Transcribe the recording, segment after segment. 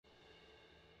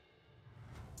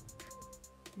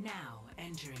Now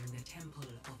entering the temple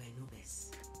of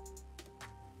Anubis.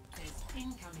 There's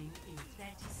incoming in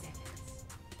 30 seconds.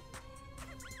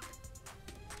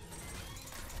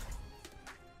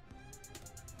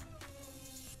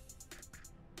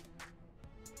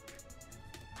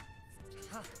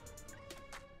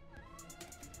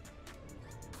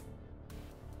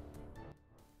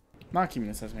 Not keeping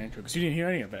this as an intro because you didn't hear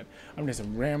any of it. I'm just a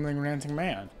rambling, ranting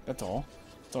man. That's all.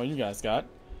 That's all you guys got.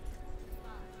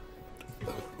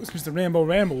 Was Mr. Rambo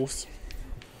Rambles.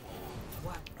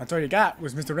 That's all you got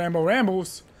was Mr. Rambo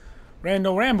Rambles.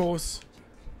 Rando Rambles.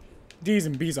 D's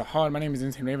and B's are hard. My name is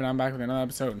InsaneRaven. I'm back with another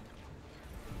episode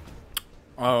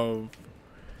of...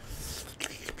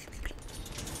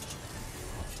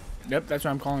 Yep, that's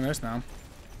what I'm calling this now.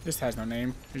 This has no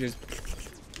name. It's just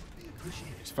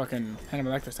fucking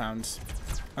Hannibal Lecter sounds.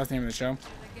 That's the name of the show.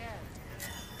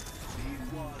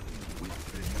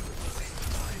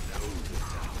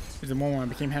 It's the moment when I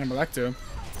became Hannibal Lecter.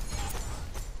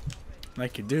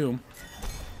 Like you do.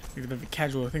 It's a bit of a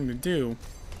casual thing to do.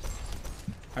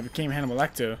 I became Hannibal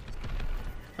Lecter.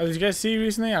 Oh, did you guys see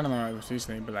recently? I don't know if it was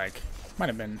recently, but like, might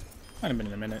have been in a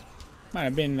minute. Might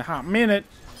have been in a hot minute.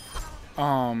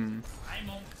 But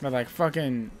like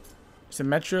fucking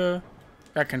Symmetra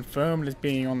got confirmed as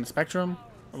being on the spectrum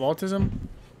of autism.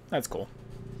 That's cool.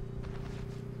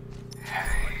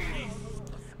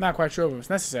 Not quite sure if it was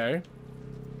necessary,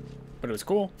 but it was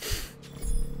cool.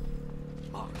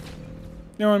 You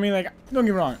know what I mean? Like, don't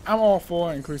get me wrong. I'm all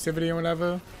for inclusivity and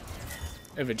whatever.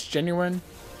 If it's genuine.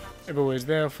 If it was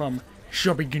there from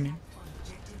the beginning.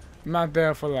 I'm not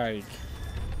there for like...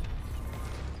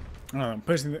 I don't know.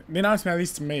 Personally, the announcement, at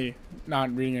least to me,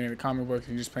 not reading any of the comic books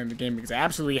and just playing the game because I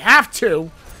absolutely have to.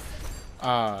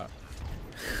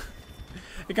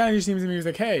 It kind of just seems to me it's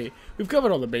like, hey, we've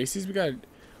covered all the bases. We got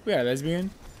a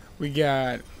lesbian. We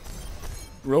got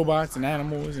robots and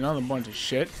animals and another bunch of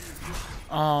shit.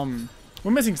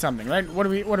 We're missing something, right? What are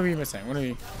we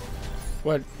missing?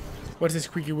 What's this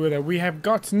squeaky wheel that we have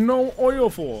got no oil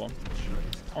for?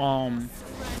 Oh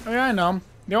yeah, I know.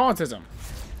 The autism.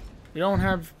 We don't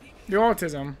have the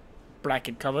autism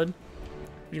bracket covered.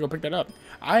 You go pick that up.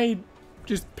 I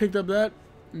just picked up that.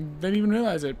 Didn't even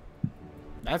realize it.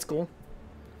 That's cool.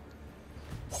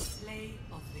 Play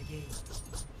of the game.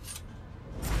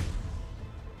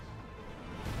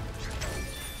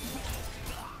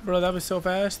 Bro, that was so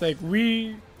fast. Like,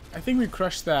 I think we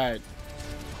crushed that.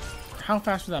 How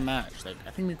fast was that match? Like,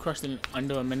 I think we crushed it in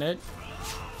under a minute.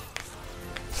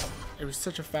 It was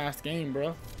such a fast game,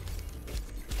 bro.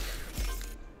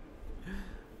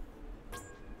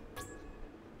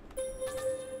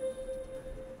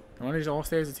 I want to just all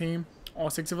stay as a team.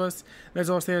 All 6 of us. Let's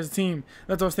all stay as a team.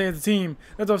 Let's all stay as a team.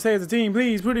 Let's all stay as a team.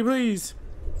 Please, pretty please.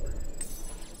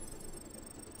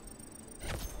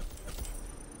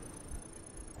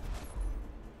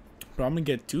 Bro, I'm gonna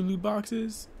get 2 loot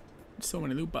boxes. So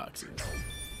many loot boxes.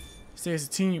 Stay as a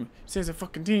team. Stay as a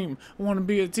fucking team. I wanna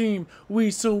be a team. We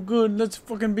so good. Let's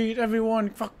fucking beat everyone.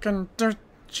 Fucking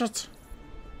shut.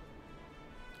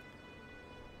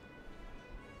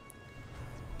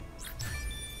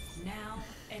 Now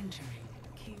entering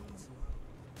King's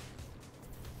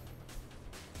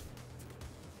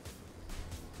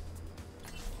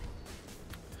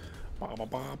World.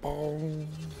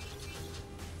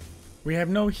 We have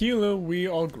no healer. We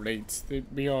are great.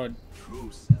 We are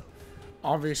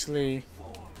obviously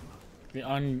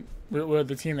we're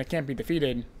the team that can't be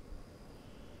defeated.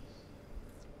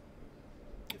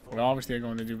 We obviously are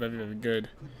going to do very, very good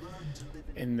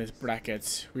in this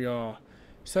bracket. We are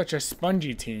such a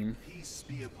spongy team.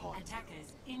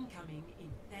 attackers incoming in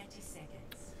 30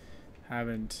 seconds.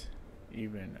 Haven't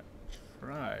even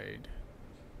tried.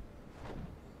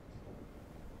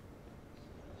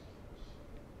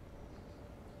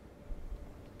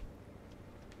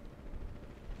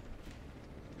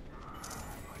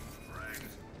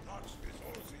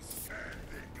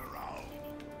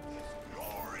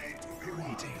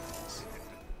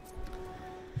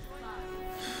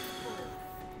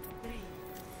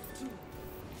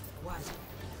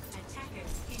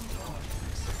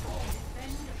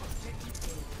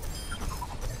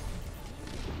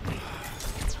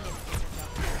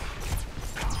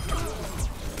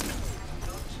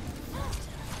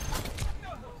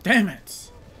 Damn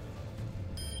it!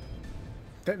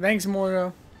 Thanks,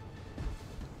 Morio.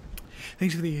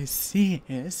 Thanks for the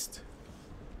assist.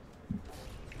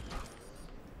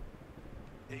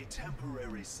 A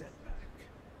temporary setback.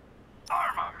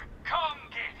 Armor, come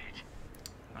get it.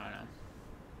 I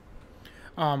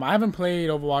don't know. I haven't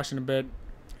played Overwatch in a bit.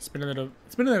 It's been a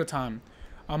little time.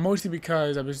 Mostly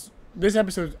because this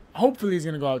episode hopefully is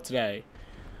gonna go out today.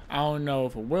 I don't know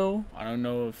if it will. I don't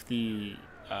know if the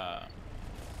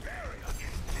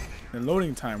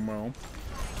loading time will.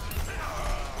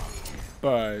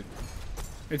 But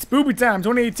it's spoopy time,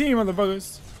 2018,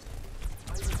 motherfuckers.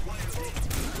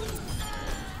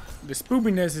 The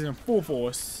spoopiness is in full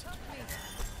force.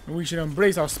 And we should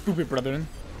embrace our spoopy brethren.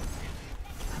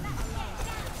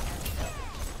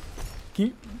 Can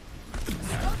you...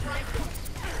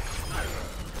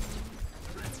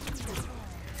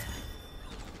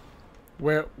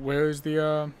 Where's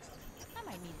the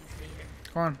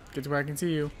Come on, get to where I can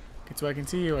see you. Get to where I can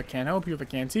see you. I can't help you if I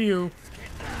can't see you.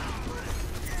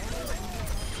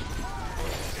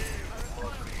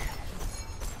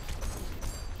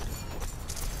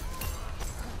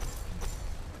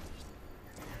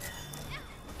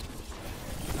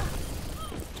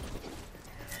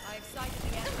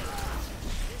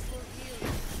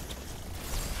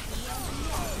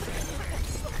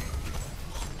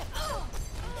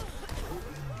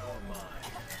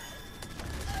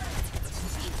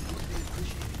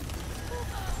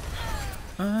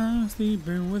 I'm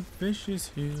sleeping with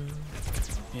fishes here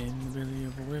in the belly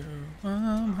of a whale.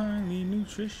 I'm highly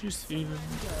nutritious here.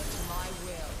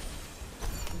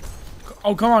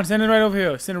 Oh, come on, send it right over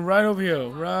here. Send it right over here.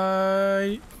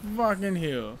 Right fucking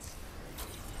here.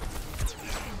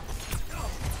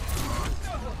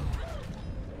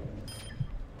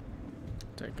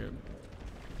 Take it.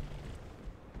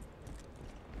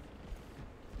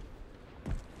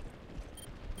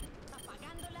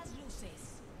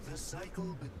 The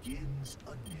cycle begins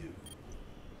anew.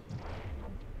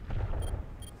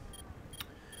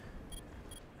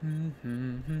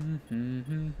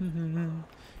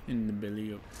 In the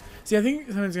belly of... See, I think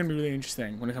something's gonna be really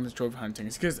interesting when it comes to trophy hunting.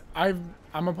 It's because I'm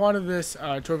a part of this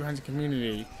trophy hunting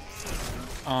community,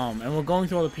 and we're going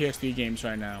through all the PS3 games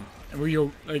right now, and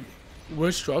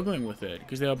we're struggling with it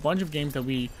because there are a bunch of games that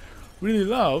we really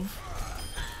love,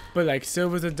 but like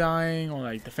servers are dying or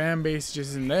like the fan base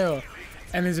just isn't there,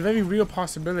 and there's a very real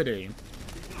possibility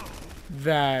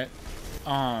that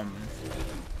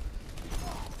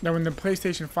that when the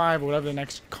PlayStation 5 or whatever the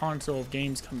next console of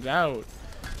games comes out,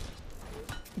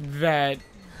 that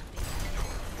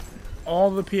all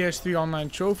the PS3 online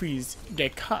trophies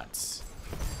get cuts.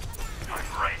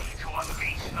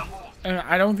 And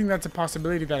I don't think that's a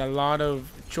possibility that a lot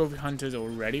of trophy hunters are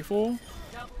ready for.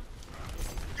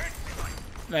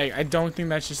 Like, I don't think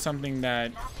that's just something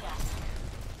that,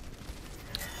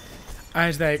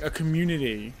 as like a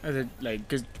community, as a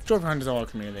because trophy hunters are all a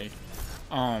community,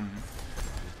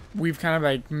 we've kind of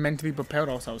like mentally prepared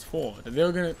ourselves for. That there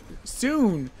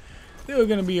are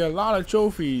gonna be a lot of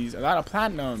trophies, a lot of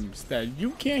platinums that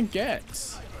you can't get.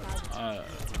 I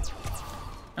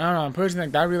don't know, personally,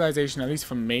 like that realization, at least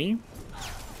for me,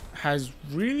 has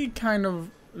really kind of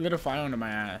lit a fire under my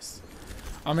ass.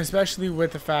 Especially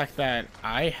with the fact that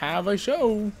I have a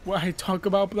show where I talk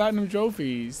about platinum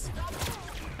trophies.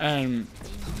 And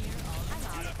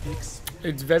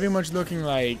it's very much looking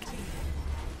like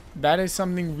that is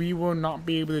something we will not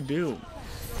be able to do.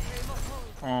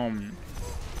 At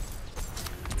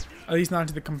least not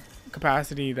to the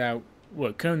capacity that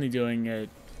we're currently doing it.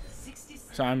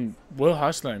 So we're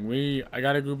hustling. I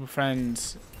got a group of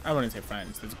friends. I wouldn't say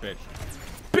friends. That's a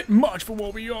bit much for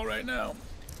what we are right now.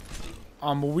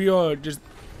 But we are just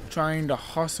trying to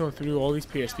hustle through all these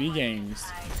PS3 games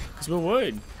because we're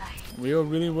worried. We are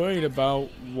really worried about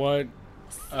what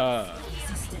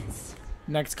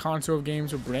next console of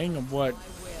games will bring, and what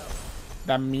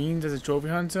that means as a trophy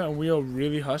hunter, and we are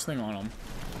really hustling on them.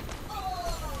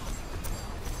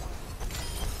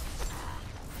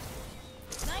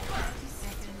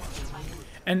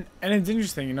 And it's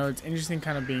interesting, you know, it's interesting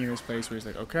kind of being in this place where it's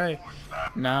like, okay,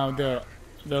 now there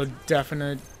are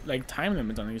definite like time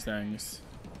limits on these things,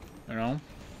 you know.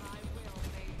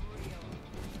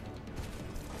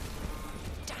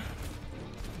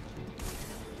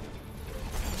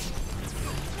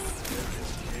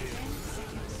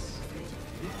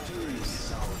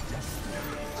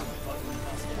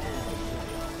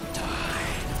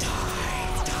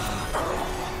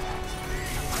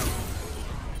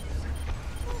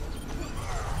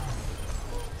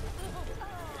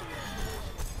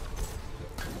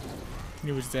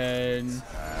 He was dead.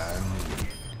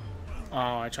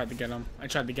 Oh, I tried to get him. I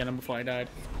tried to get him before I died.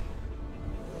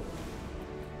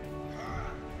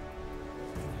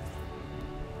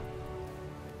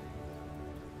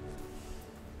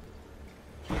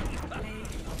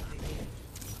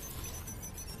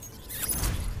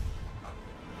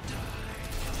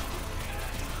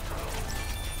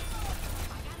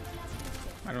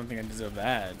 I don't think I deserve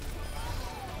that.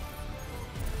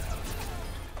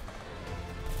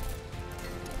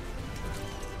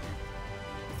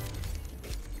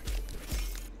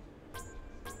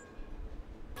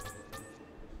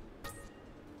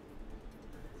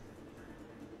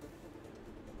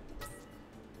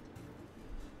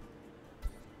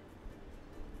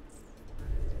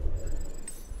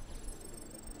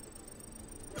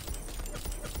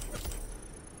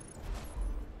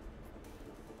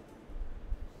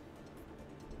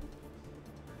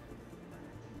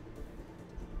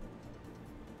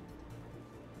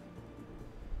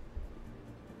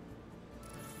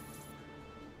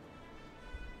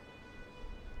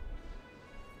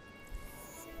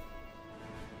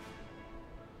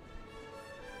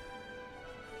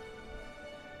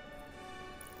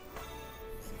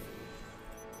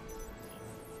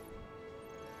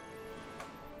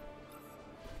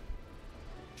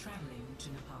 traveling to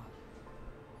Nepal.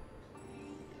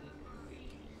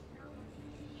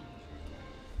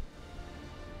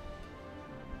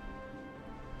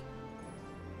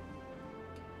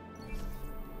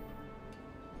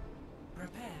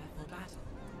 Prepare for battle.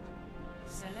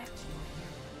 Select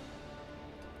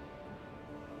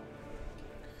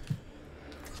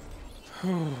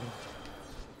your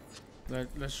hero.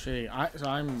 Let's see.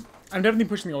 I'm definitely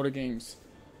pushing the older games.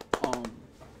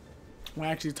 We're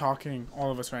actually talking,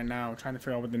 all of us right now, trying to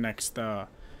figure out what the next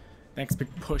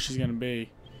big push is gonna be.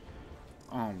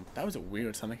 That was a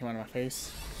weird something came out of my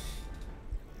face.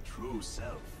 True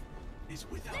self is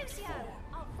without Lucio, form.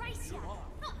 I'll race you.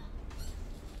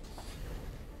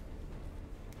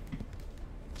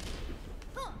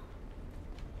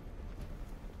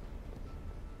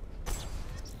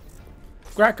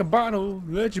 Crack a bottle,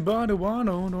 let your body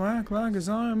waddle. Don't act like it's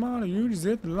on your model, you just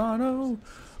hit the lotto.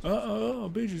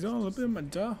 Bitches all up in my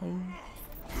dough.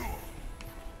 5,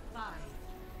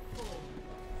 4,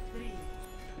 3.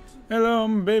 Hello,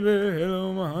 my baby.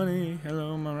 Hello, my honey.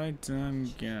 Hello, my right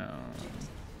time gown.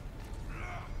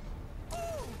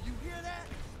 Oh, you hear that?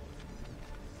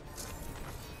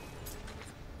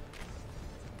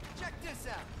 Check this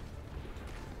out.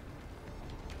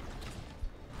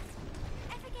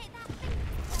 Ever get that thing?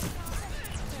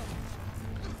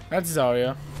 That's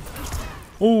Zarya.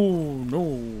 Oh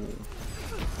no.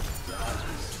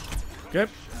 Yep.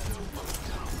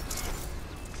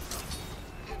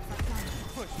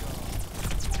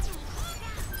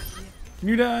 Can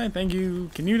you die? Thank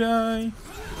you. Can you die?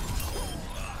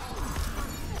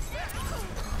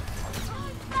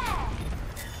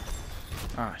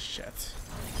 Ah, shit.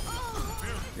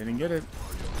 Didn't get it.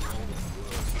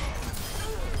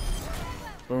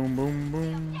 Boom, boom,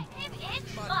 boom.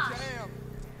 Damn.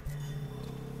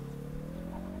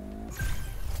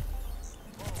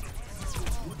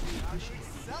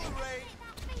 Accelerate.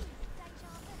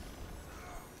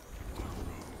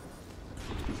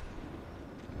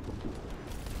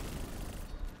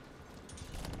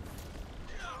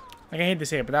 Like, I hate to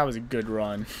say it, but that was a good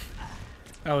run.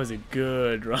 That was a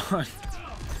good run.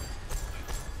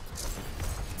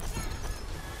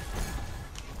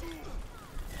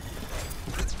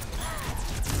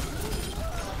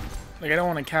 Like, I don't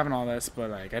want to Kevin all this, but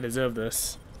like, I deserve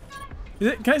this.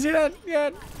 Can I see that?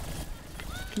 Yeah.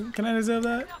 Can I deserve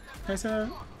that? Can I say that?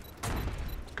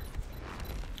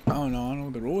 Oh no, I don't know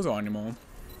what the rules are anymore.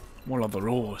 What are the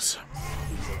rules?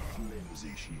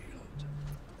 Flimsy shield.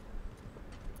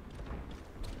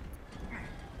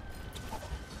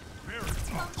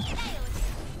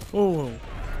 Oh,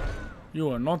 you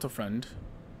are not a friend.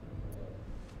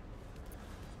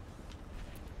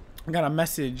 I got a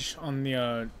message on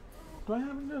the, do I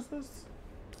have injustice?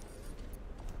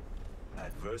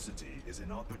 Adversity is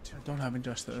an opportunity. I don't have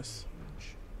injustice.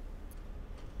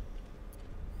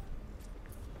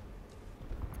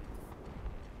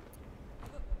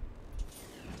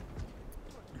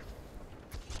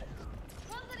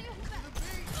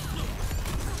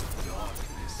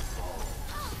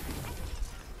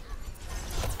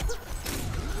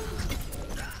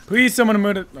 Please, someone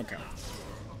murder. Okay.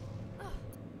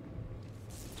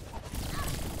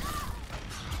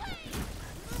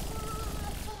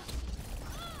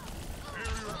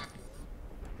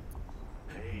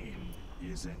 Pain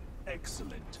is an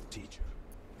excellent teacher.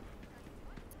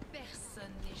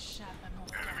 Personne n'échappe à mon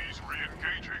Enemies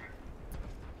re-engaging.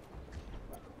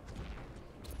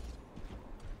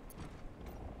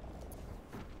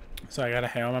 So I got a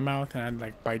hair on my mouth and I'd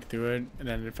like bite through it, and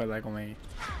then it felt like only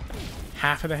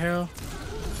half of the hair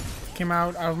came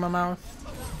out of my mouth.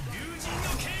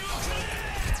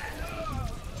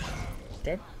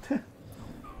 Okay.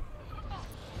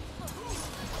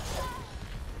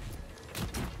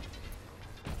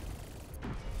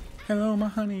 Hello, my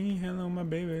honey. Hello, my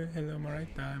baby. Hello, my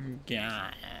right time.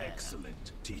 Yeah.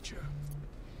 Excellent teacher.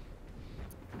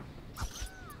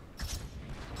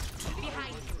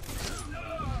 behind you.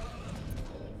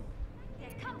 Der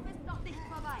Kampf ist noch nicht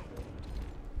vorbei.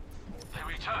 They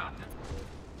return.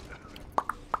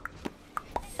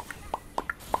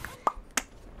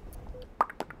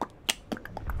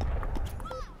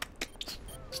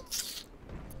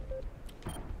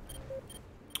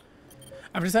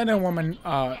 I've decided on what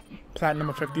my platinum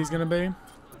of 50 is gonna be.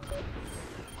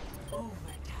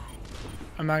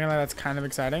 I'm not gonna lie, that's kind of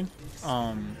exciting.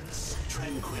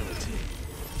 Tranquility.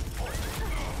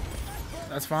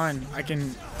 That's fine. I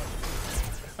can.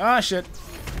 Ah, shit.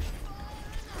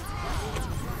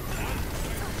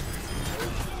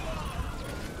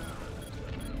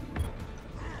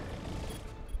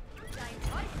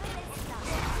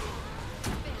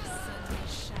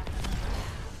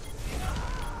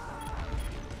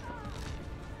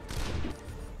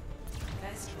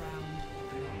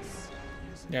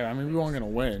 Yeah, I mean, we weren't gonna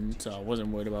win, so I wasn't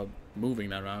worried about moving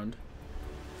that round.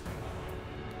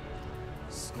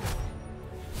 Score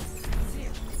 0-1.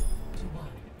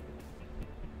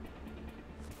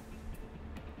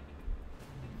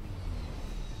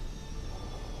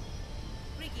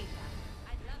 Brigitte,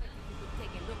 I'd love it if you could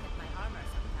take a look at my armor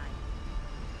sometime.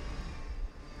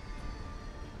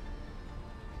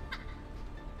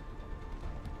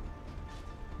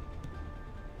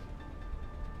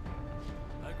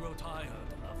 I grow tired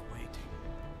of waiting.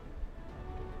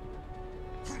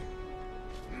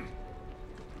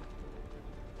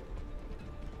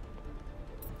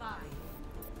 Five,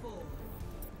 4,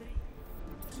 3,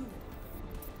 2,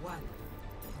 1.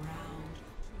 Round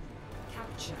 2.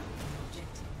 Capture the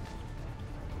objective.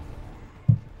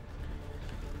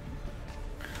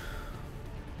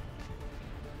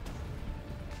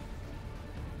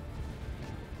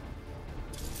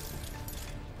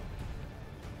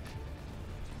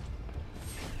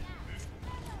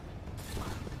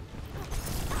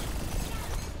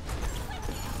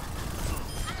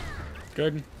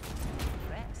 Good.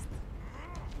 Rest.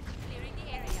 Clearing the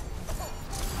area.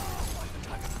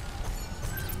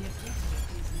 The objective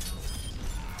is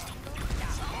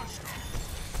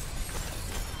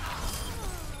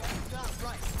Not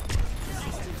right.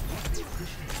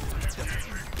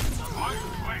 I'm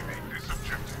claiming this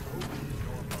objective.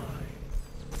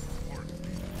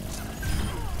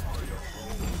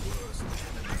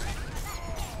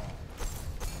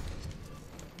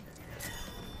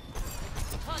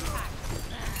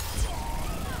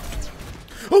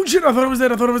 Oh shit, I thought I was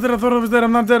dead, I thought I was dead, I thought I was dead,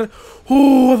 I'm not dead.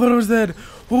 Oh, I thought I was dead.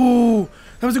 Oh,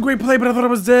 that was a great play, but I thought I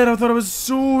was dead. I thought I was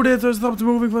so dead, so I stopped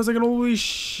moving for a second. Holy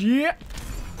shit.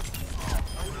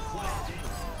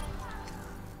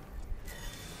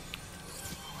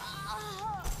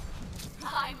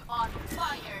 I'm on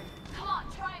fire. Come on,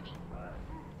 try me.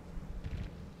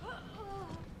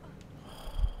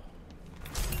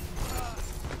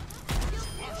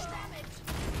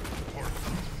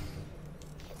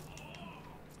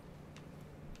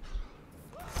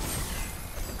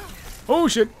 Oh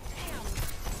shit.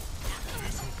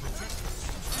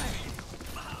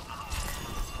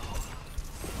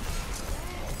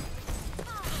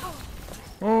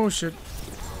 Oh shit.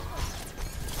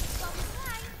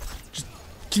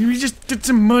 Can we just get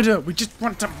some murder? We just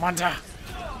want some murder.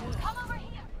 Come over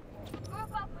here.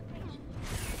 Group up with me.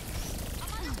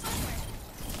 I'm on fire.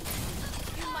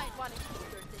 You might want to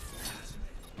keep your distance.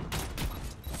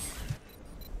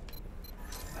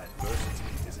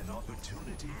 Adversity is an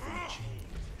opportunity for change.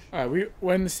 Alright,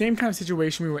 we're in the same kind of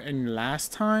situation we were in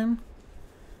last time.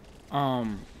 So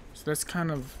let's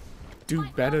kind of do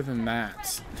better than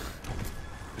that.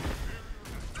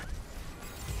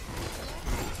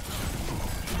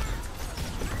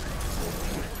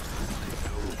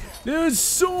 There's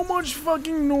so much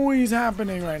fucking noise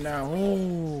happening right now.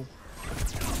 Oh.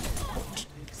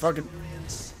 Fucking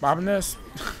bobbing this.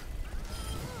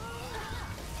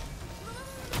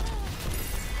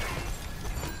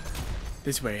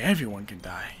 This way everyone can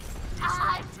die.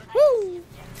 Woo!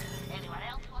 Anyone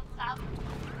else want some?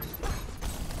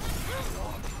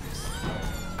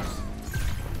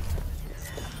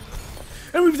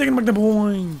 And we've taken back the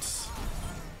points.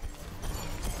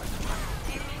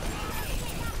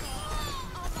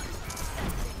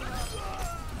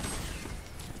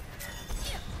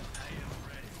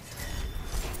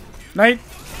 Night.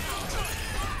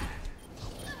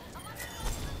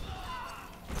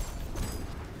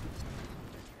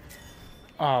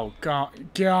 Oh god,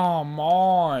 come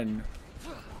on.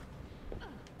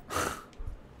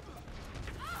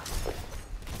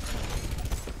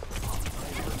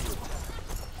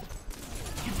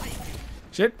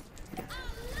 Shit.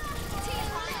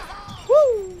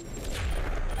 Woo.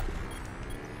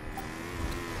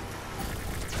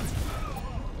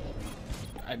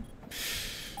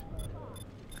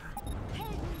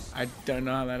 I don't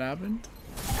know how that happened.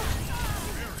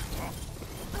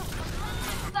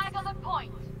 Back on the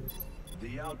point.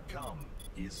 The outcome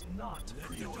is not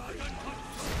preordained.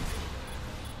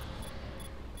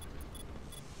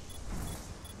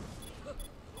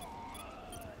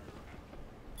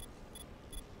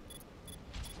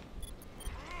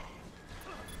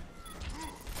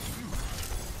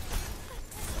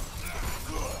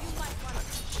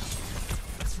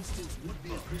 Assistance would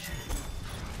be appreciated.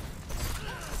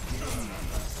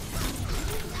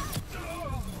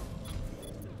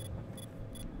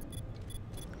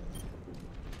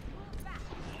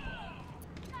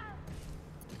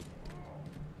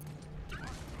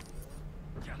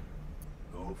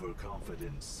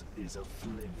 Overconfidence is a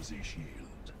flimsy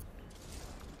shield.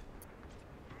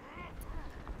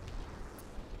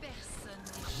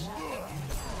 Personne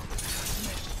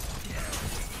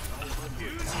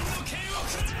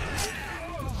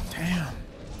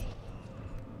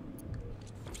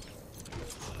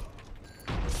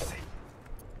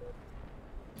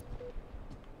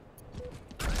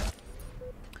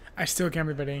I still can't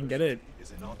believe I didn't get it.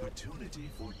 Is an opportunity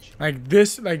for Like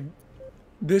this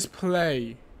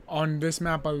play on this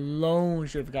map alone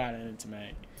should have gotten it to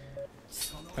me.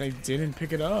 But I didn't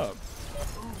pick it up.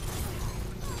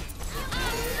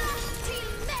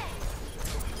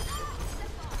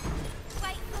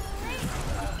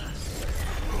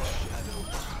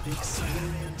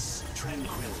 experience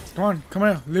tranquility. Come on, come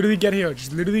on. Literally get here.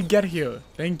 Just literally get here.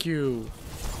 Thank you.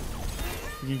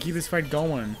 We can keep this fight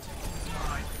going.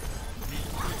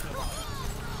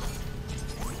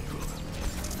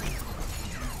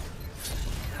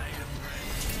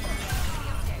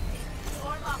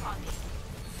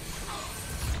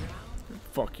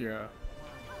 Fuck yeah.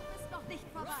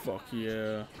 Fuck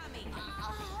yeah.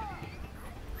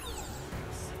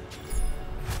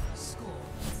 Score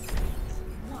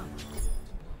 1.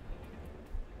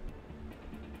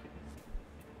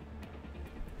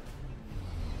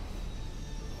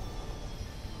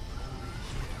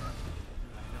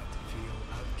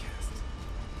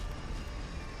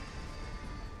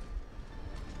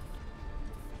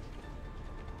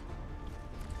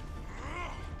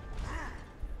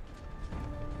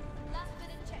 Last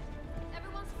minute check.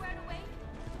 Everyone squared away?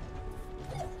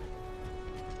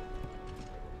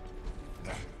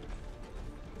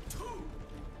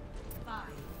 5,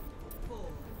 4,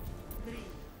 3,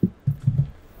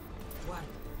 1.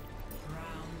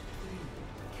 Round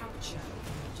 3. Capture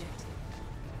the objective.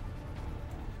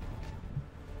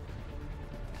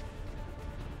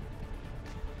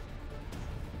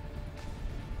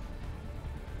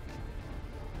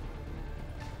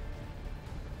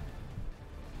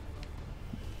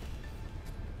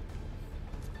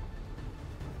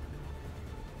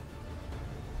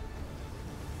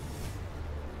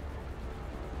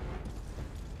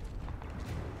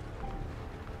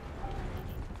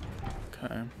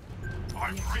 Okay.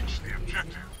 I've reached the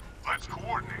objective. Let's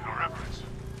coordinate our efforts.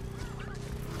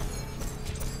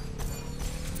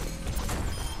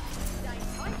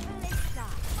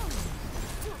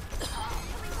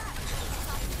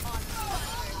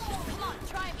 Come on,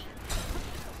 try me.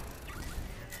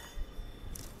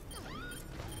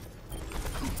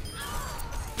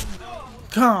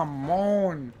 Come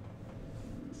on.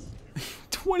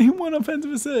 21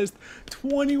 offensive assists.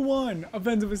 21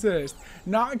 offensive assists.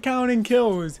 Not counting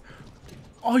kills.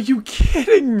 Are you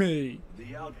kidding me?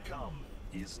 The outcome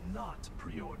is not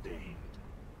preordained.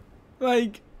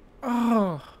 Like,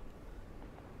 oh.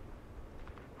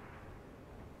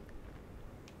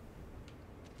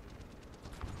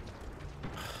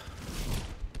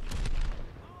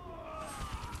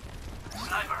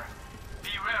 Sniper, be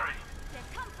wary. The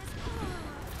compass.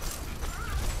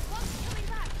 One's coming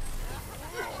back.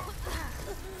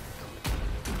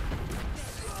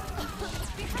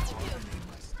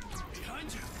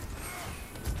 Behind you.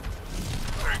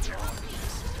 Thank you.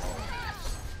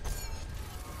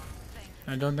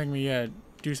 I don't think we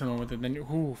do something with it. Then,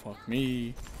 ooh, fuck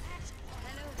me.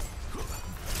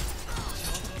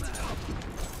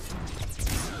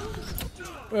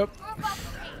 Well,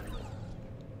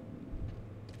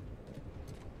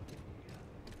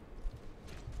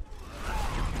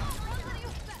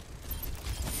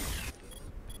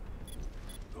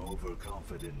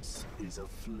 Overconfidence is a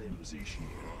flimsy shield.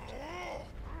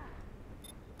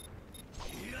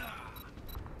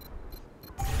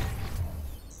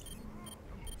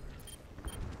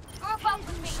 Group up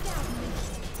with me.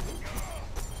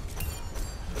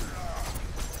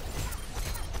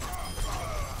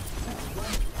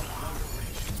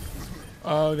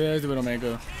 oh, there's the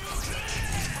Widowmaker.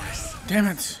 Damn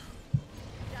it.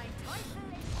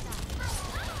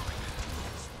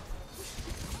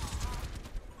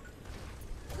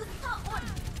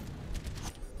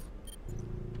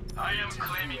 I am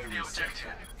claiming the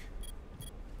objective.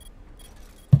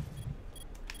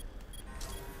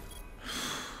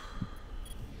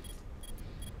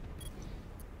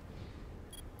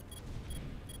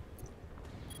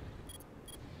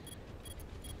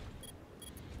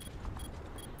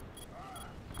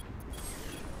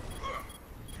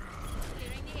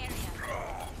 Clearing the area.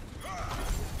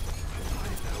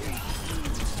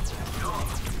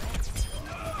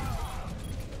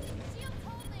 Shield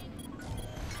holding.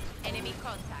 Enemy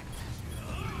contact.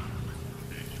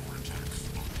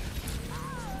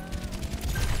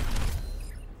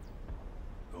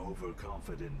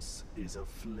 Overconfidence is a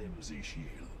flimsy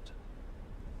shield.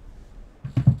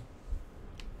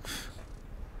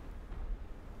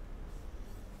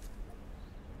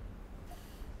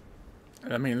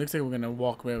 I mean, it looks like we're gonna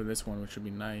walk away with this one, which would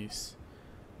be nice.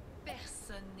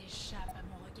 Personne n'échappe à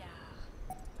mon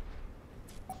regard.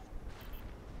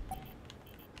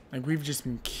 Like, we've just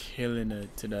been killing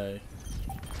it today.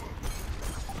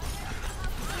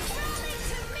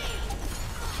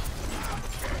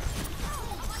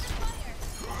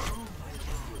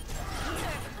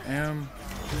 Damn.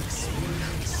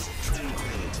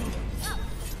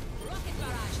 Rocket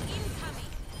barrage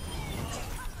incoming.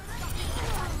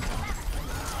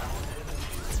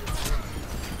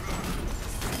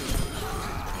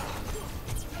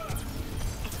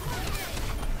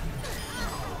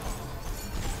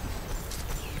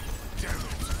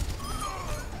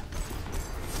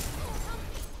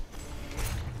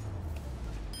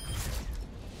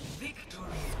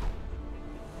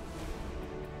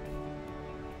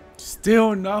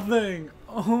 Still nothing.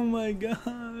 Oh my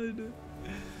god.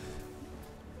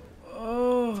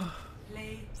 Oh.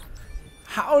 Play.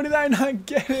 How did I not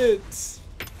get it?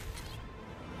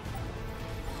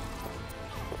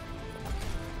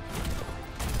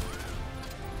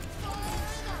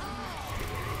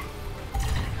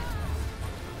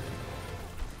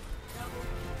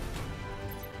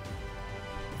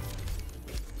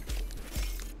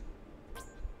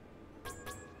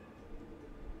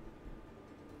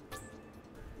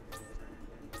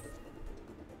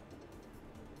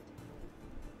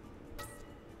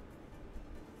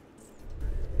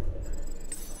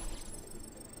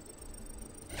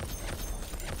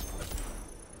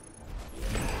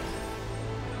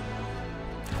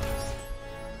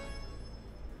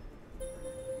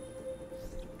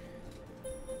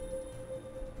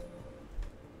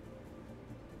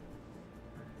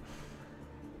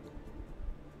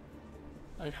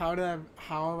 Like how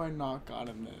have I not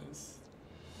gotten this?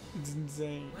 It's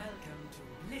insane. Welcome to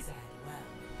Blizzard World.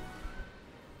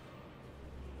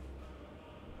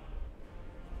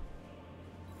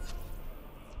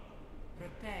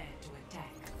 Prepare to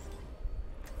attack.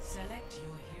 Select your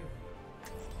hero.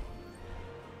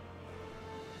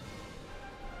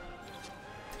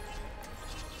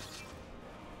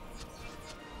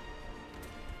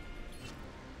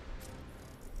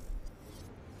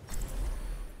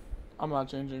 I'm not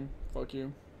changing. Fuck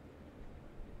you.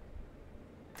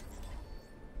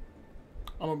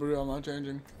 I'm gonna be real, I'm not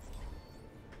changing.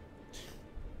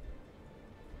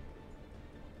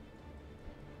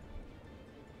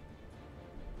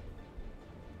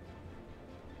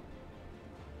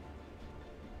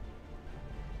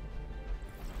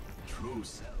 True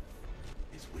self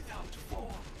is without form.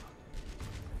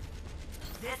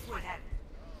 This would have.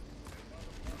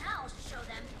 I'll show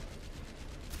them.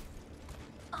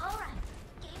 All right,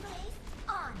 game race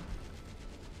on.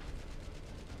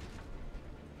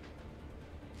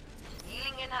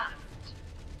 Healing enough.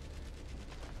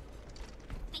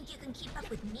 Think you can keep up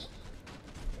with me?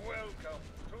 Welcome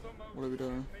to the most What are we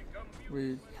doing? become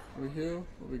We here?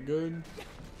 Are we good?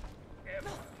 ever.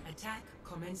 Attack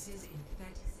commences in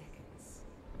 30 seconds.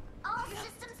 All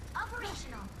systems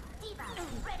operational. Diva,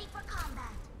 ready for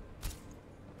combat.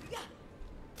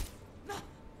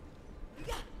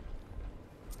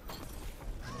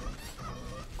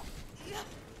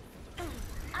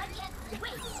 I can't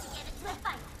wait to get into a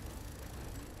fight.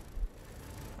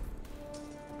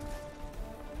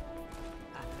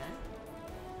 Atlan.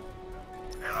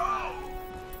 Hello!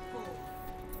 4,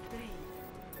 3,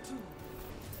 2,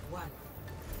 1.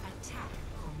 Attack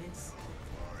commence.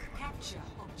 Capture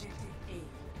objective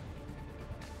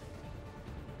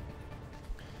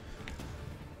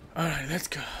A. Alright, let's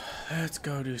go. Let's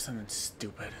go do something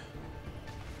stupid.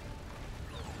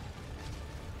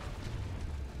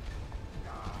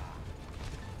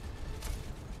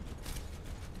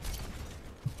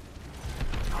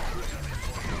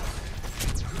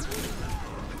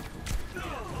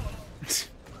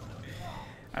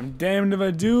 I'm damned if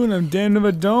I do and I'm damned if I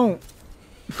don't.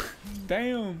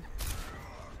 Damn.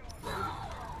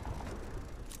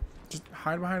 Just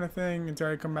hide behind a thing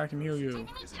until I come back and heal you.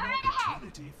 Is an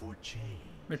opportunity for change.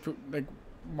 Like,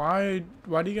 why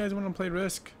do you guys want to play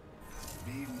Risk?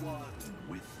 Be one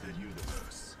with the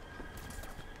universe.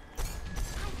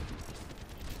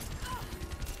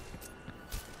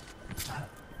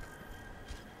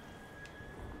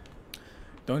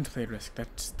 Don't play Risk.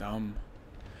 That's dumb.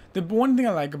 The one thing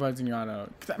I like about Zenyatta,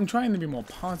 because I'm trying to be more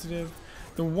positive,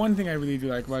 the one thing I really do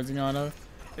like about Zenyatta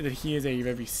is that he is a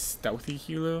very stealthy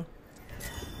healer.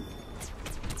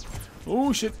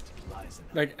 Oh shit!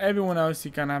 Like everyone else,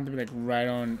 you kind of have to be like right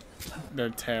on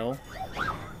their tail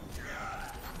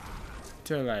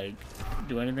to like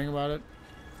do anything about it.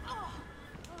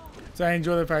 So I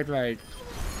enjoy the fact that, like,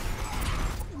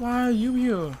 why are you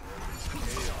here?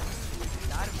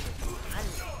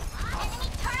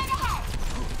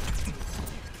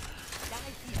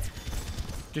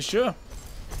 Just sure.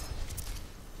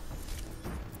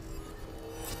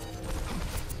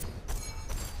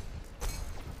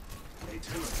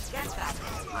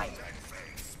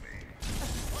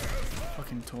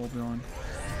 Fucking Torbjorn.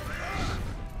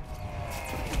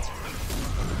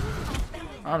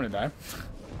 I'm gonna die.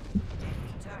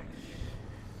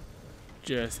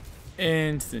 Just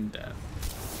instant death.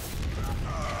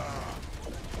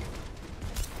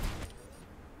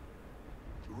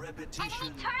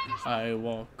 Repetition. I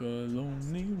walk a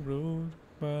lonely road,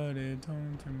 but it's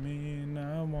home to me, and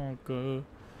I walk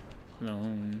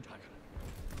alone.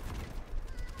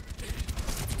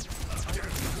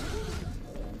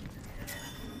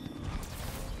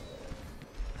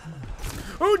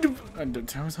 Oh, I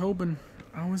was hoping.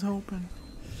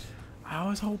 I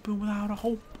was hoping without a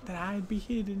hope that I'd be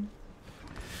hidden.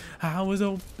 I was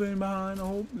hoping behind a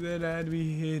hope that I'd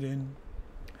be hidden.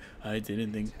 I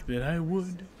didn't think that I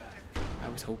would. I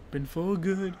was hoping for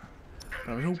good.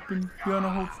 I was hoping beyond a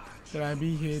hope that I'd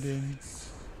be hidden.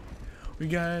 We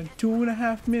got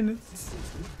 2.5 minutes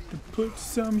to put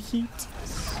some heat.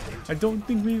 I don't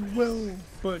think we will,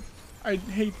 but I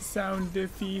hate to sound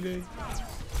defeated.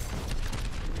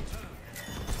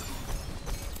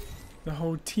 The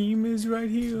whole team is right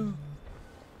here,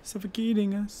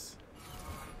 suffocating us.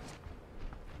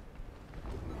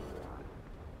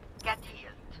 Get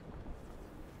healed.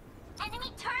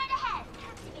 Enemy turret ahead.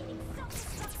 Activating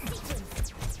self-destruct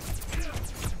sequence.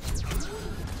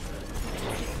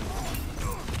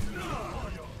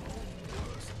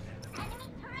 Enemy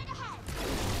turret ahead.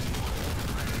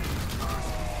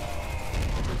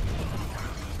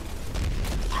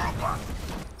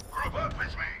 Group up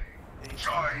with me.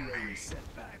 Join me.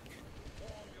 Setback.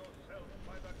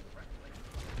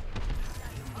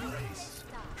 Embrace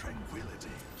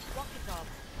tranquility. Walk it off.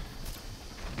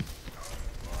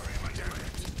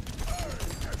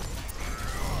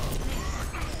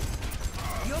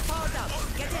 You're powered up.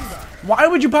 Get in there. Why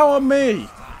would you power up me?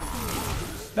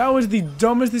 That was the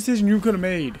dumbest decision you could have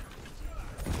made.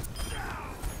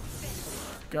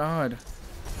 God.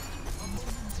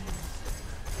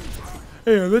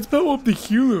 Hey, let's power up the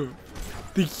healer.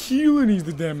 The healer needs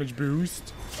the damage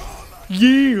boost.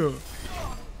 Yeah.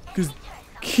 Because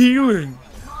healing.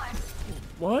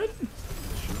 What?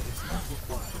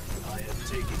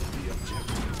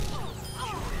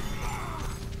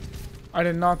 I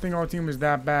did not think our team was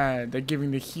that bad that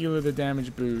giving the healer the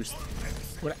damage boost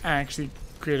would actually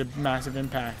create a massive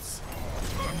impact.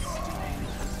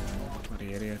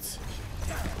 Bloody idiots.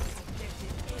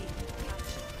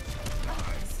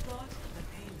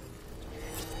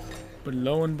 But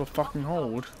lo and fucking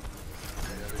hold.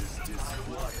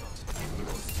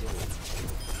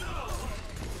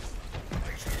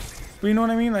 But you know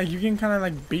what I mean? Like, you can kind of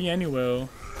like be anywhere.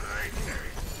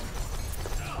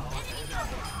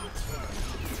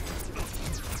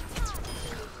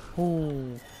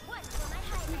 Oh.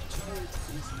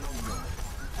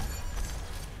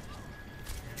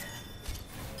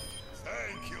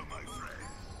 Thank you, my friend.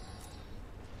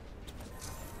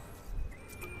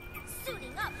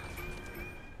 Suiting up.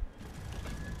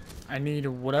 I need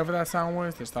whatever that sound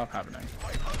was to stop happening.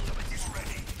 Let's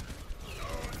get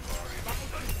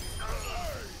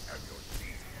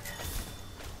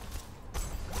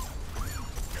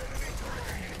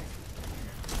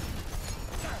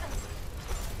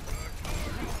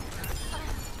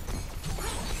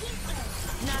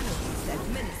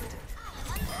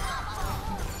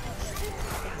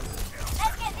this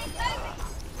moving.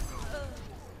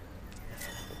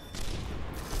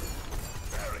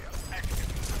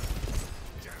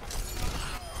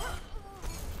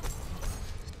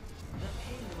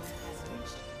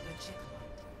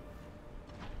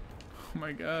 Oh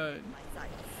my god.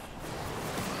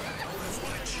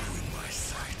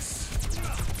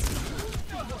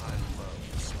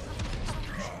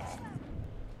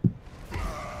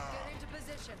 Get into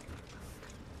position.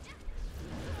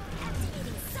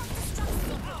 Activating self-destruct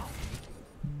sequence.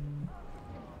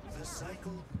 The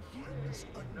cycle begins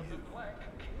anew.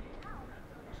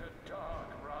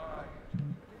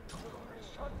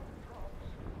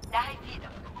 Dai fido.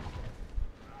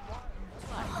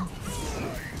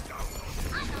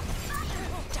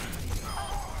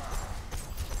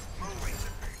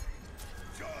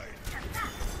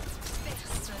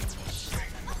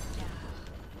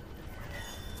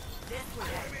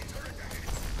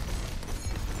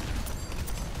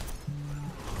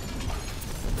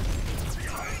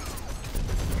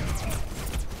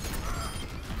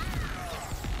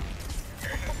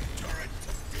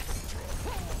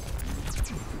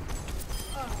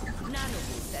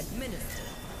 Nanoboost administered.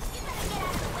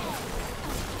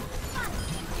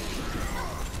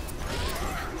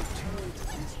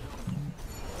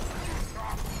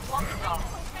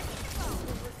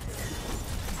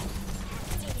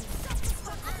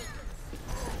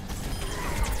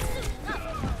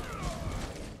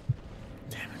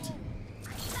 Damn it.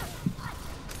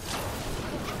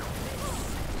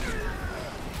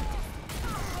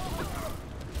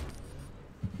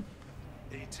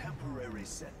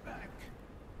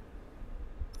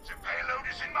 The payload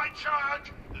is in my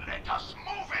charge. Let us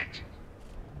move it.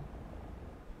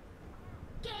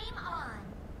 Game on.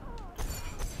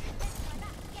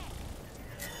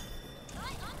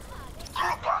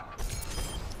 Group up.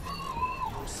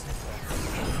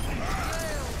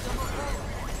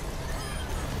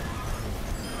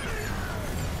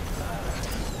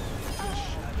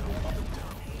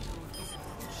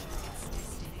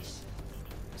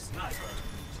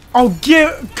 Oh,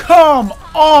 come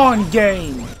on,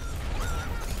 game.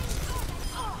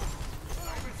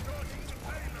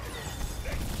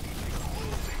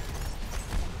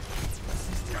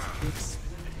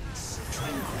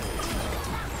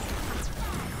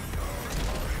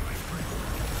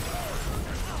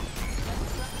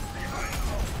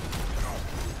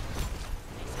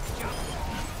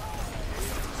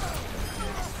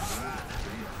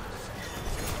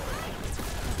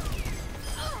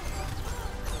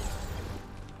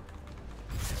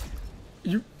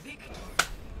 You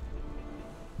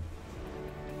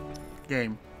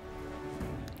game.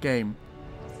 Play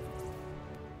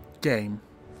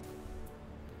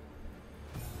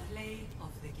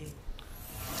of the game.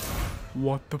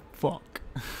 What the fuck?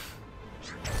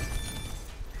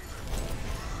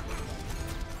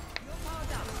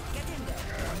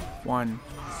 One,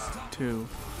 2,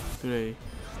 3,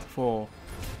 4,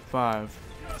 5,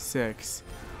 6.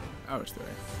 I was there.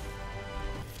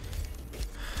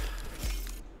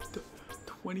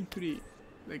 23.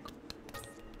 Like,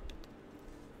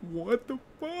 what the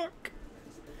fuck?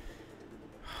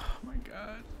 Oh my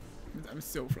god. I'm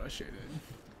so frustrated.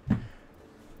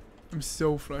 I'm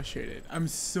so frustrated. I'm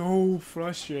so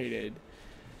frustrated.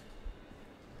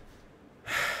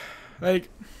 Like,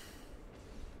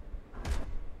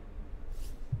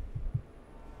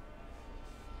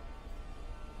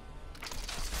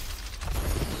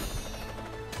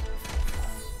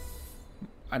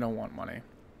 I don't want money.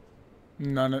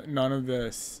 None of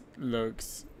this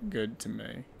looks good to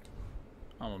me.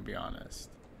 I'm gonna be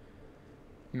honest.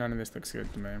 None of this looks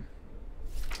good to me.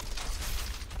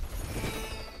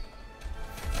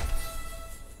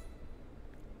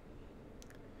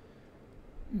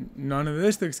 None of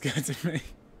this looks good to me.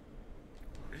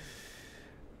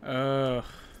 Ugh.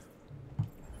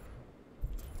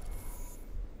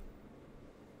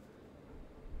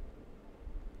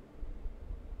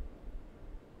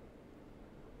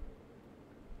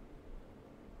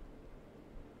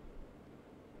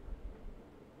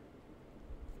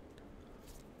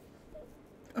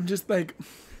 I'm just like,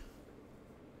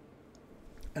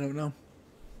 I don't know.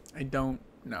 I don't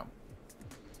know.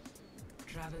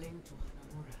 Traveling to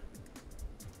Hanamura.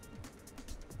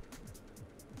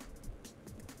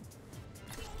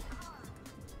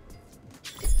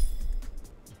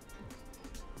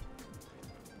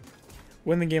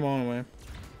 Win the game all the way.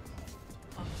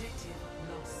 Objective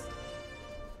lost.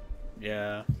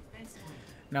 Yeah. Defense point.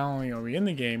 Not only are we in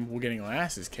the game, we're getting our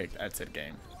asses kicked at said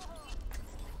game.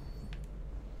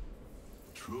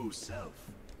 True self.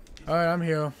 Alright, I'm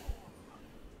here.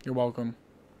 You're welcome.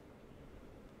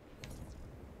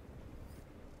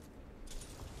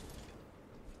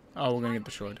 Oh, we're gonna get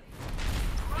destroyed.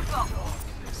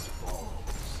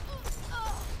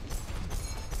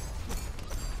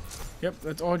 Yep,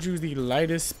 let's all choose the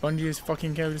lightest, spongiest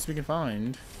fucking characters we can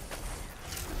find.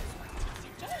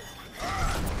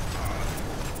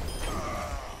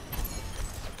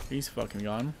 He's fucking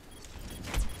gone.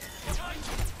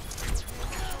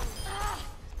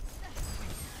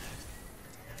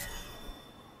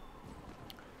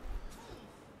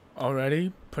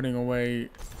 Already putting away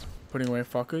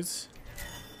fuckers.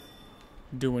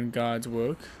 Doing God's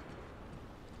work.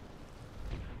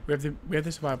 We have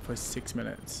to survive for 6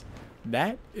 minutes.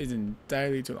 That is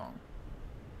entirely too long.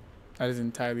 That is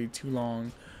entirely too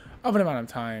long of an amount of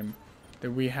time that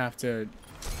we have to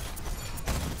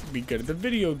be good at the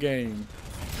video game.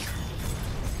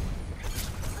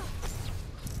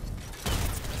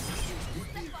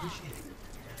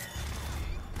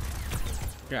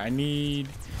 Yeah, I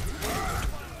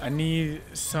need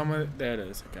some of, there it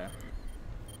is, okay.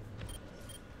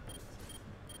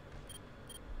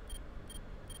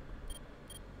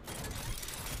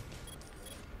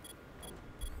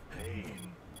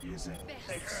 Pain is an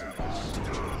excellent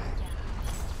teacher.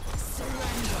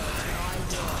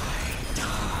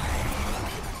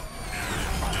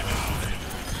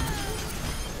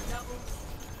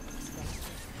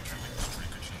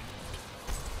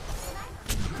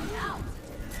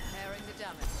 Repairing the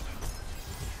damage.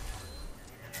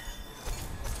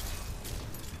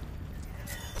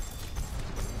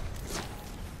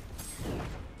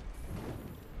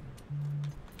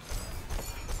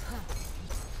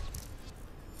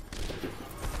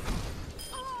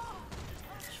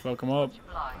 fuck him up.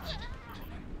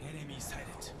 Enemy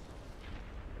sighted.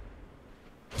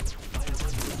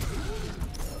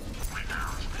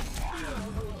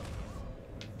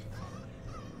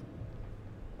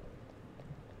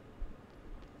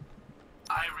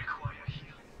 I require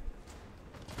healing.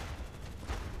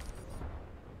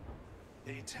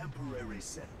 A temporary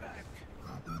setback.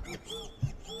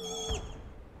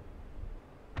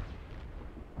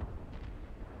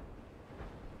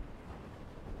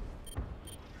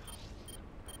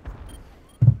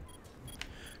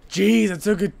 Jeez, I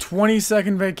took a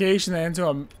 20-second vacation to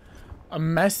answer a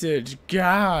message.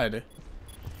 God.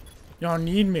 Y'all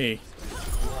need me.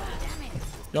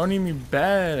 Y'all need me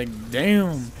bad. Like,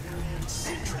 damn.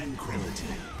 Tranquility.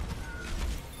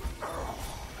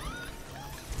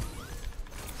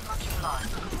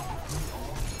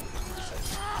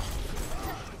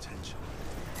 Attention.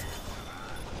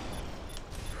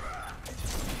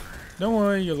 Don't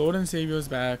worry, your Lord and Savior is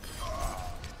back.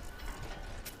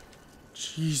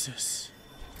 Jesus.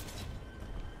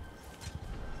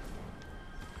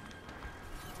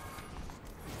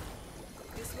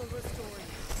 This will restore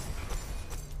you.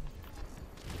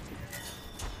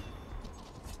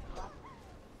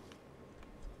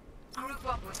 Group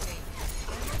up with me.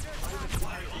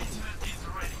 My ultimate is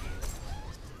ready.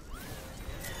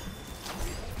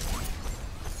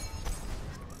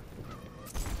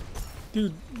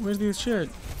 Dude, where's this shit?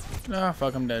 Ah,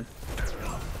 fuck, I'm dead.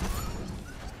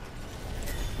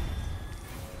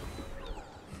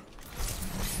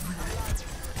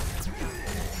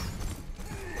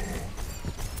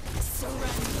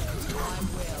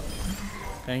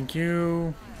 Thank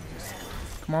you.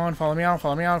 Come on, follow me out,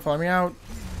 follow me out, follow me out.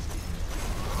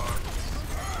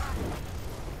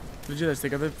 Legit, let's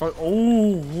take other.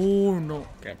 Oh, no.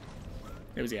 Okay.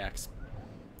 It was the axe.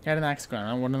 He had an axe gun.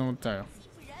 I want to know what to tell you.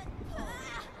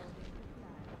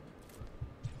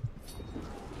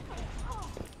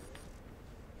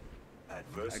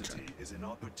 Adversity is an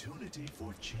opportunity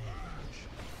for change.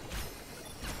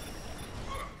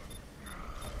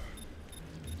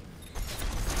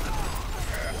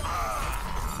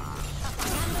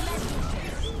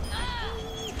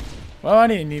 Well, I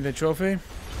didn't need the trophy.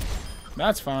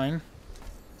 That's fine.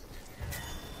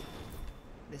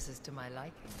 This is to my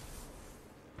liking.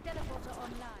 Teleporter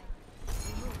online.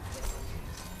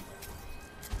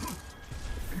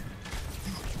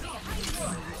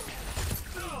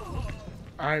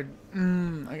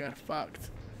 I got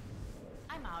fucked.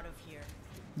 I'm out of here.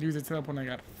 Use the teleport and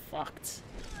I got fucked.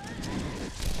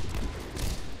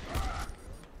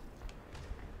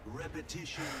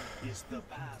 Repetition is the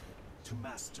path to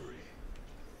mastery.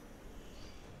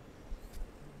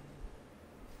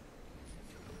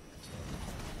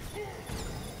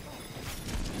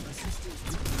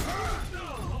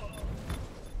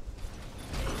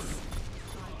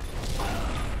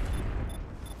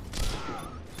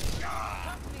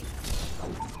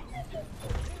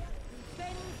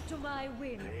 Bend to my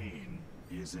whim. Pain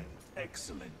is an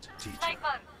excellent teacher.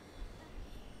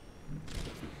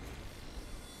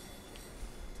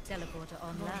 Teleporter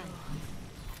online.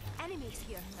 Enemies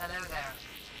here. Hello there.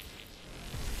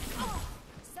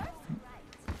 Serves you right.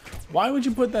 Why would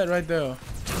you put that right there?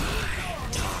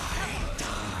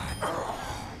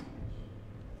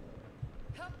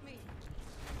 Help me.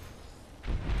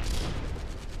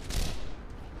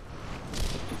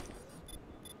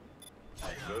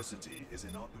 Adversity is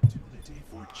an opportunity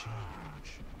for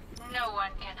change. No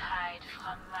one can hide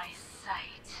from my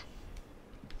sight.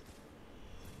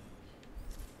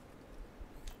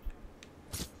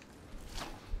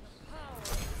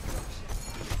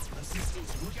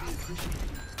 Assistance would be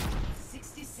appreciated.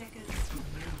 60 seconds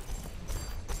remaining.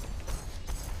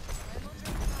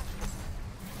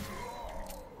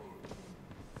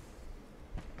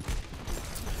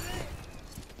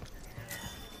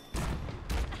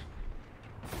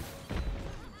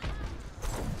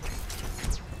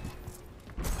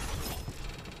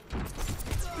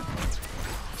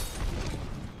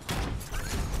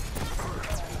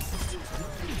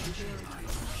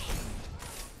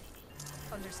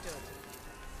 Understood.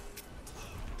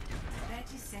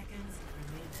 30 seconds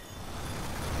remaining.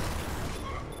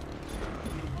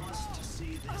 We must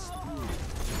see this through.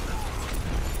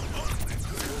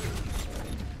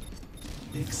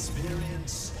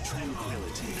 Experience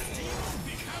tranquility.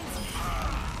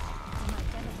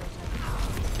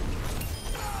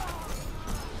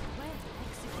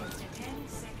 Well executed. 10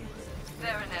 seconds.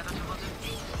 Their inevitable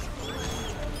defeat.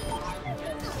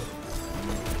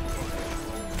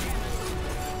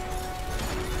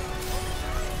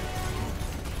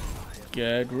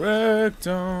 Get wrecked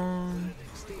on.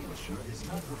 Extinguisher is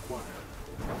not required.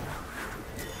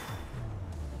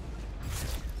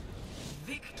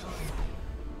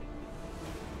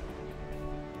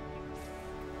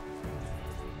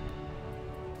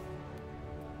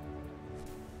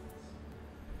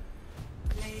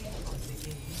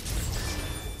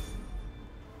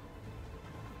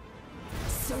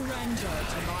 Surrender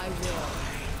to my will.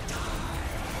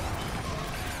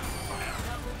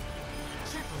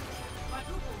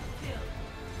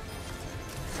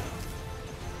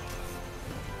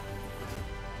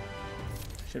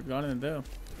 Should have gone in there.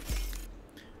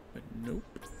 But nope.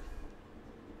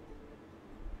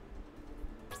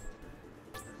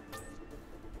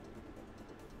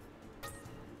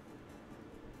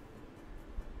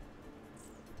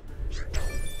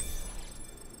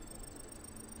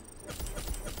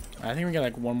 I think we got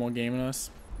like one more game in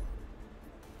us.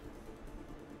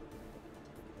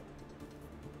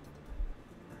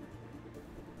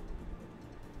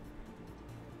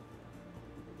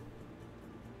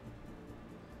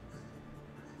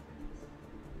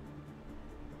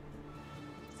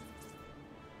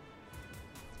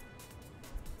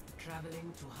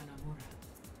 Traveling to Hanamura.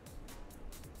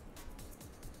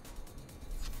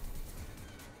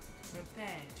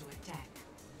 Prepare to attack.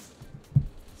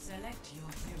 Select your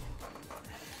hero.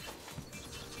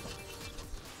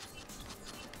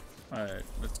 Alright,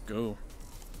 let's go.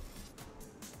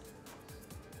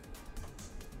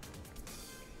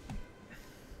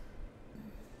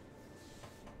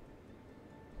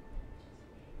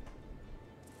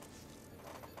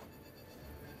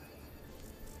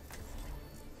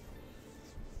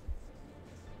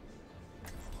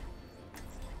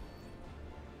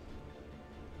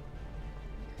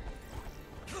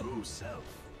 True self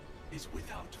is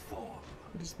without form.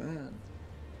 What is that?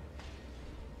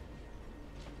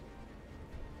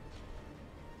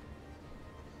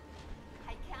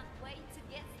 I can't wait to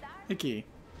get started. Icky.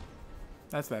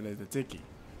 That's what that is, it's icky.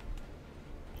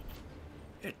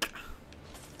 Ick.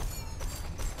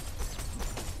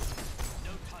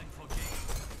 No time for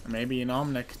games. Maybe an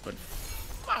Omnic, but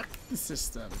fuck the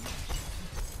system.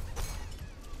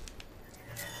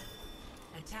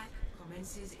 Attack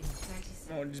commences in 30 seconds.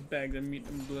 Oh, just bag of meat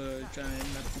and blood, trying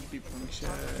not to be punctured.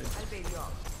 I'll bail you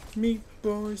out. Meat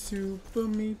boy, super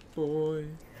meat boy.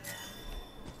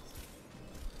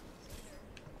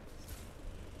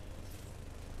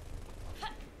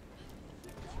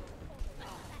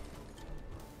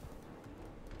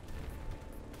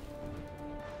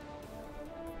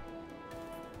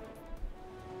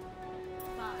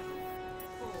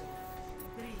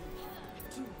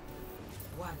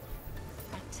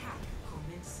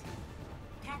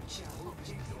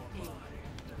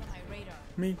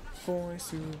 Meat boy,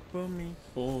 super meat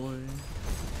boy.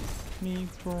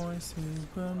 Meat boy,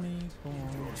 super meat boy.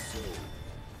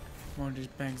 More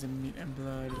just bags of meat and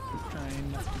blood.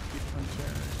 Trying not to be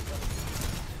punctured.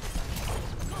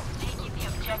 Taking the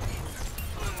objective.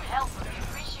 Help would be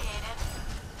appreciated.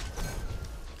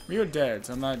 We are dead,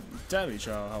 so I'm not entirely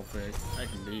sure how helpful I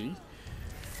can be.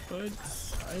 But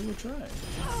I will try.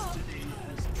 Destiny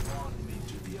has drawn me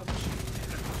to the objective.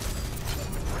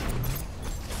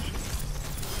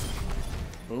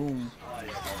 Boom. I am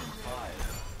on fire.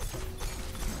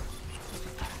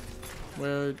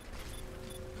 Where,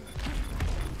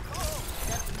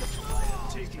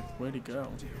 Take it. where'd he go?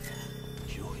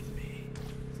 Join me.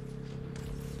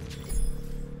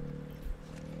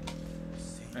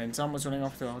 And someone's running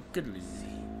off to a good lead.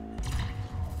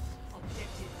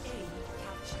 Objective A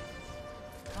captured.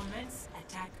 Commence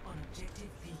attack on objective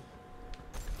B.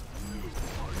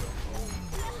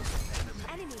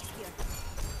 Enemies here.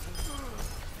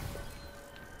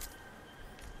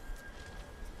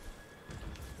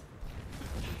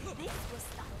 This was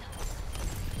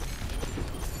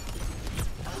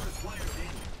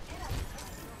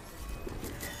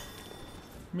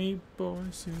Meat boy,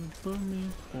 super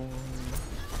meat boy.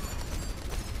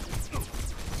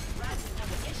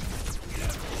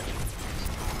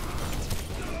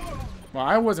 Well,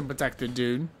 I wasn't protected,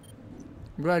 dude.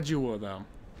 I'm glad you were, though.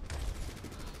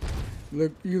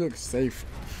 You look safe.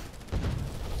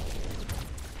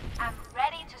 I'm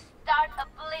ready to start a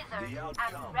blizzard. The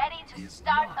outcome I'm ready to is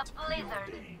start not a blizzard.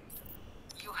 preordained.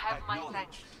 You have my Acknowledge.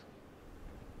 thanks.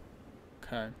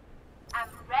 Okay. I'm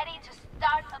ready to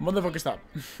start a Motherfucker, blizzard. stop.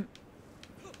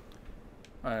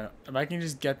 Alright, if I can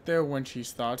just get there when she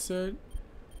starts it,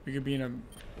 we could be in a...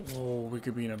 Oh, we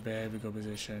could be in a very good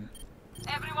position.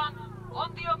 Everyone,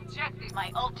 on the objective.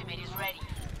 My ultimate is ready.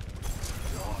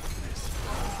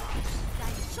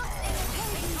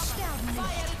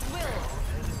 Fire at will.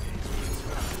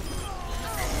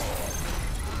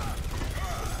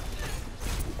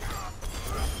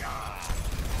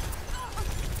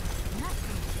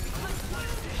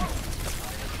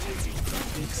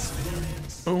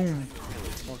 Boom.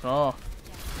 Fuck off.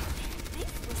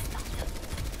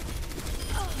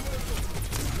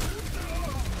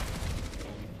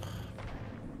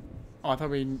 Oh, I thought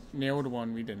we nailed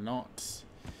one. We did not.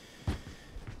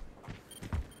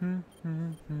 A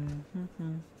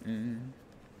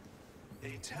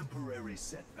temporary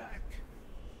setback.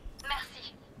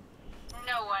 Merci.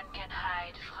 No one can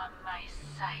hide from my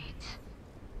sight.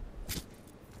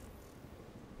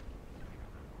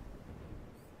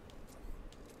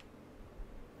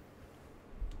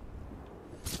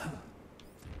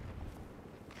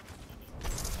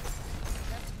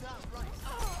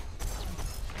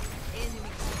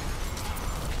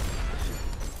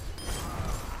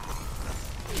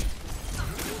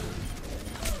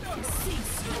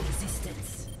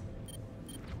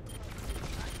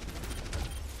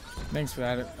 Thanks for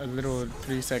that. A little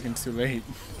 3 seconds too late.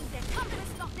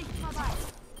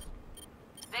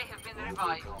 They have been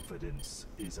revived. Overconfidence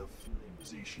is a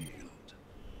flimsy shield.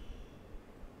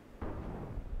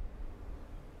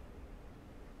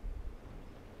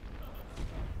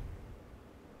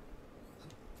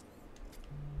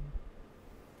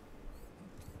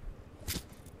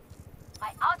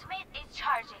 My ultimate is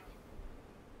charging.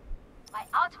 My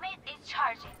ultimate is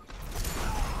charging.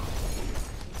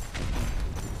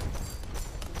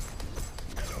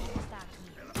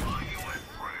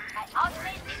 My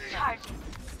ultimate is charging.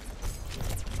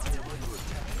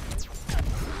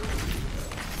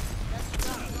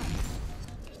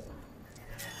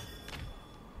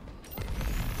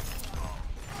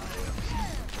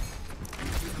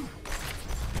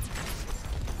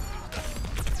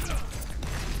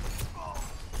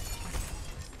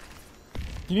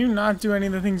 Can you not do any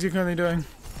of the things you're currently doing?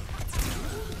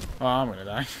 Oh, I'm gonna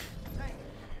die.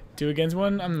 2 against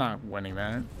 1? I'm not winning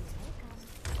that. I'm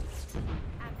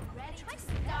ready to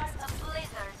start a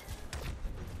blizzard.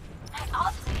 My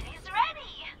ultimate is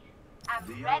ready. I'm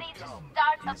The ready to outcome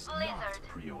start a is not blizzard.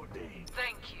 preordained.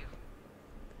 Thank you.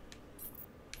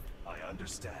 I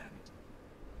understand.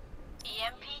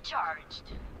 EMP charged.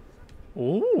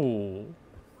 Ooh.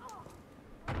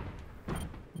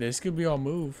 This could be our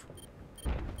move.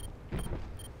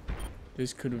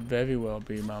 This could very well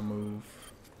be my move.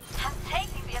 I'm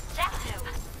taking the objective.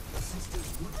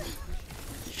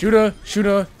 Shooter!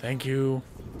 Shooter! Thank you.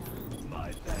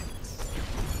 My thanks.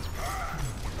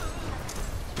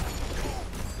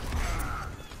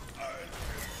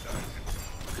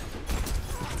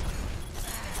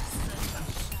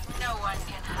 No one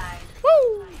can hide.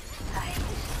 Woo! Sight.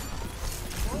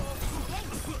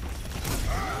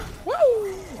 Woo!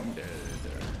 I'm dead.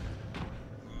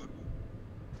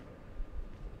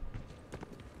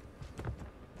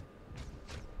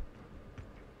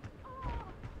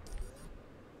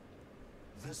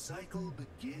 The cycle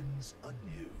begins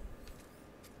anew.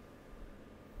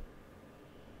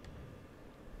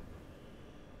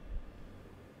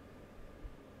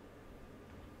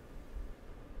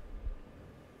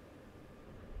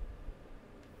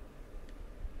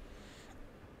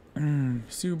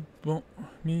 Super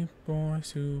me boy,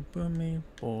 super me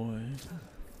boy.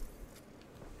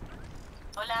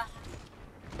 Hola.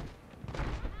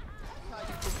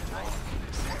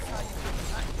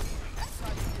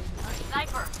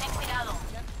 Sniper, ten cuidado.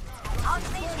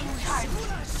 Ultimate is charging.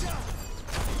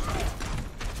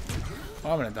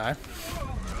 Oh, I'm gonna die.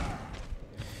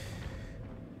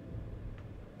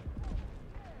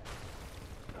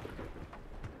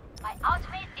 My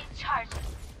ultimate is charging.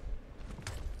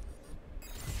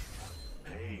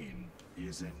 Pain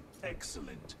is an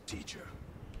excellent teacher.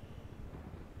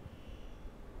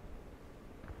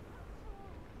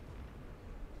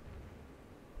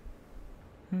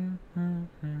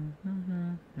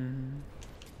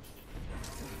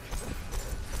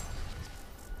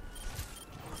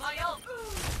 My ult.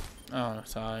 Oh,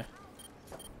 sorry.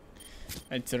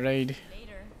 It's a raid.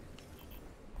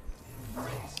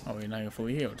 Oh, you're not even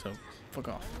fully healed, so fuck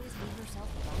off.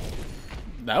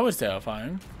 That was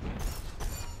terrifying.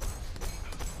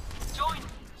 Join me.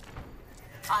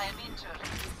 I am injured.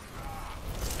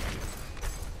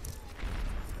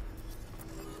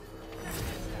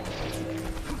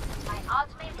 My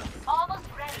ultimate is almost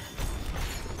ready.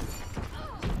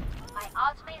 My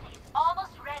ultimate is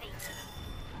almost ready.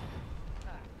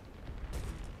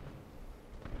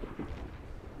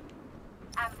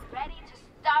 I'm ready to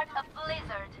start a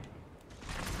blizzard.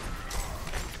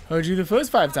 Heard you the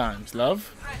first 5 times,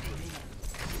 love.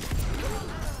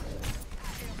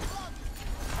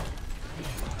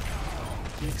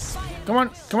 Come on,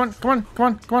 come on, come on, come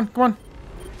on, come on, come on.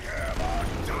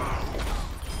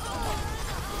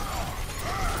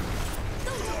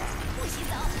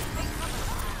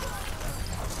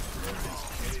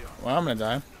 Well, I'm gonna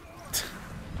die. I'm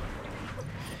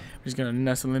just gonna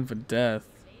nestle in for death.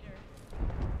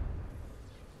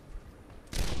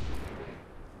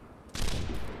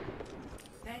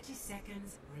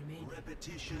 seconds remaining.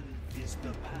 Repetition is the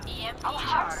path. EMP Our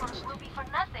hard charge. push will be for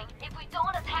nothing if we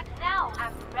don't attack now.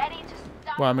 I'm ready to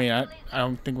stop. Well, I mean, I completely.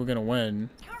 don't think we're gonna win.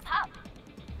 Group up.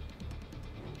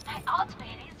 My ultimate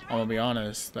is I'm gonna ready. be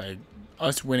honest. Like,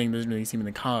 us winning doesn't really seem in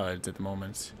the cards at the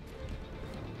moment.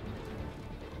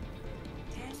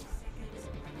 10 seconds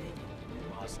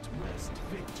remaining. Must wrest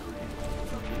victory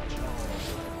from the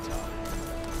jaws of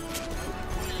time.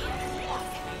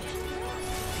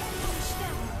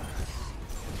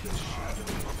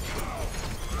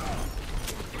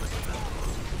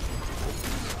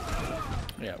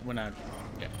 Yeah, we're not.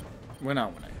 Yeah, we're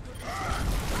not winning.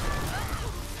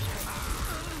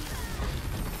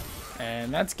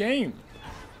 And that's game.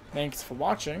 Thanks for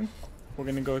watching. We're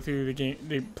gonna go through the game,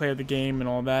 the play of the game, and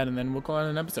all that, and then we'll call it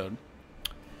an episode.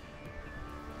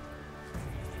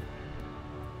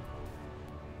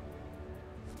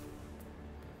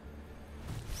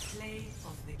 Play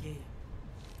of the game.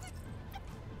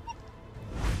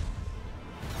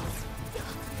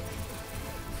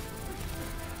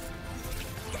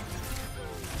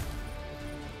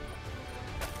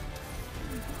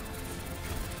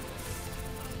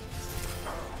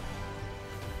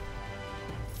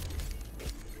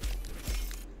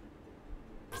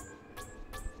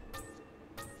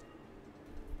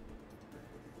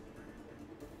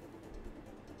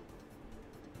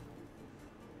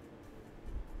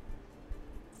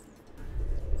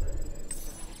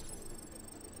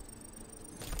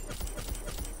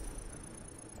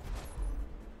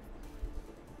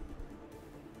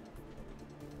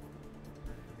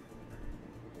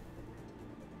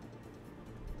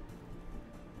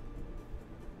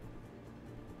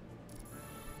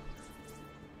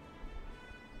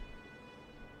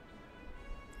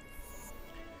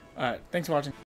 Alright, thanks for watching.